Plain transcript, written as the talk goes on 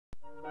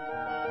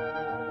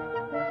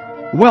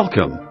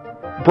Welcome!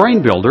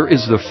 BrainBuilder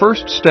is the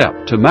first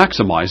step to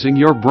maximizing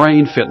your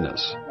brain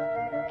fitness.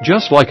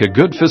 Just like a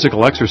good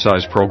physical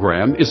exercise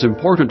program is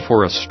important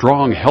for a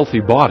strong, healthy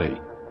body,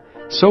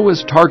 so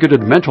is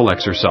targeted mental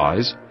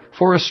exercise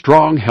for a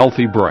strong,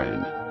 healthy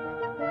brain.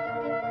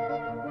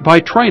 By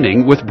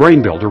training with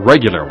BrainBuilder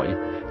regularly,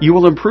 you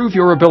will improve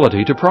your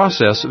ability to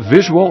process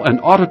visual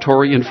and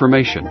auditory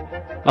information,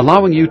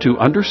 allowing you to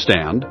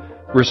understand,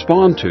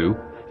 respond to,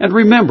 and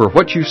remember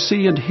what you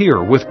see and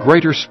hear with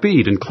greater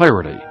speed and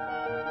clarity.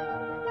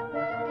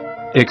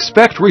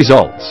 Expect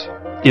results.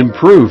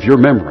 Improve your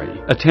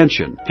memory,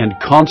 attention, and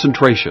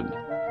concentration.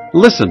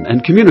 Listen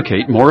and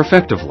communicate more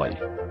effectively.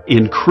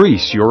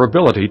 Increase your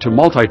ability to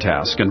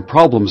multitask and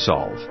problem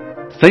solve.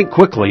 Think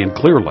quickly and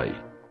clearly.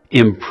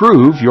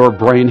 Improve your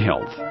brain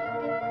health.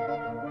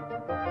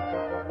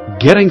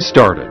 Getting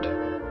started.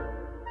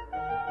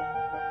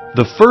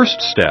 The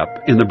first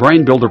step in the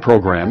BrainBuilder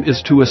program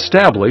is to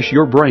establish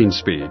your brain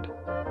speed.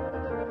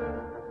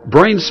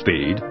 Brain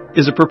speed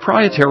is a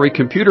proprietary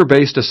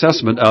computer-based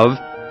assessment of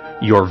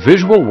your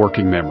visual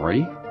working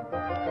memory,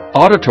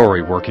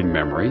 auditory working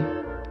memory,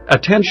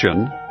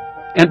 attention,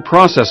 and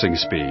processing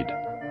speed.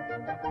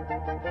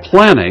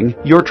 Planning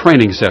your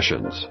training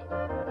sessions.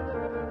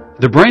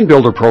 The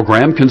BrainBuilder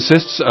program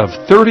consists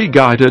of 30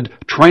 guided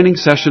training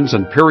sessions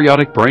and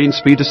periodic brain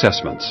speed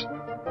assessments.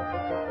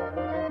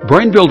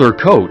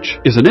 BrainBuilder Coach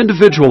is an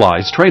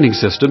individualized training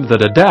system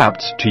that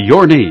adapts to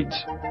your needs.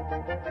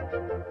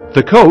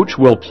 The coach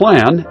will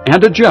plan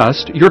and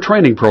adjust your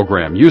training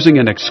program using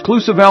an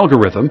exclusive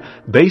algorithm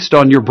based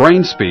on your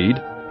brain speed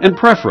and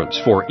preference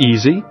for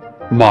easy,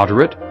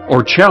 moderate,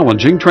 or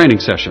challenging training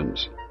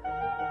sessions.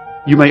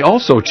 You may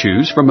also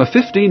choose from a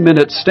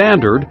 15-minute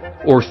standard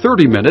or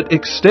 30-minute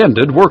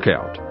extended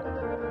workout.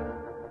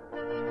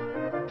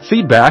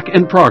 Feedback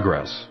and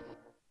progress.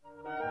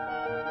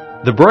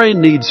 The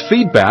brain needs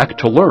feedback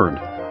to learn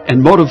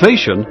and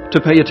motivation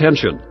to pay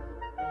attention.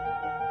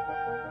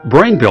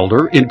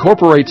 BrainBuilder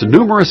incorporates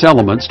numerous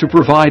elements to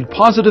provide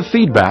positive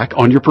feedback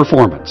on your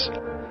performance.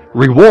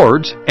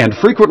 Rewards and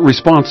frequent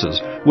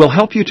responses will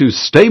help you to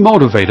stay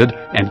motivated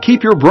and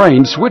keep your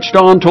brain switched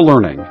on to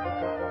learning.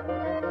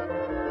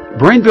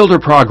 BrainBuilder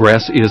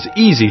progress is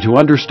easy to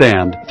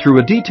understand through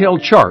a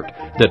detailed chart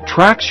that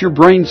tracks your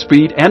brain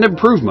speed and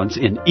improvements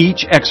in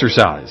each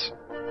exercise.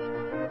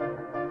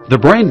 The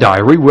Brain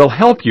Diary will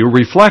help you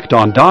reflect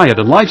on diet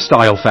and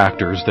lifestyle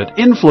factors that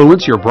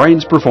influence your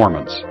brain's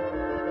performance.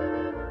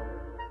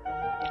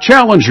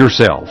 Challenge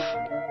yourself.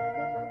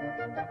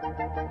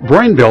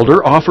 BrainBuilder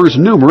offers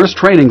numerous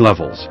training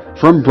levels,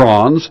 from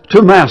bronze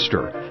to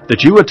master,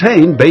 that you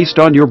attain based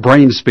on your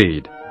brain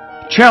speed.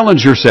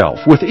 Challenge yourself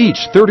with each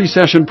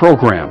 30-session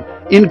program.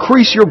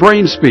 Increase your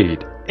brain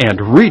speed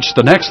and reach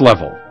the next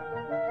level.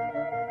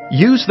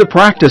 Use the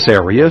practice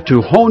area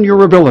to hone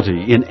your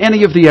ability in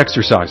any of the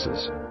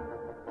exercises,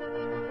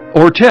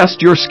 or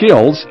test your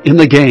skills in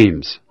the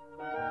games.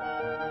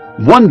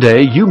 One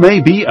day you may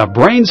be a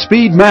brain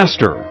speed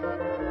master.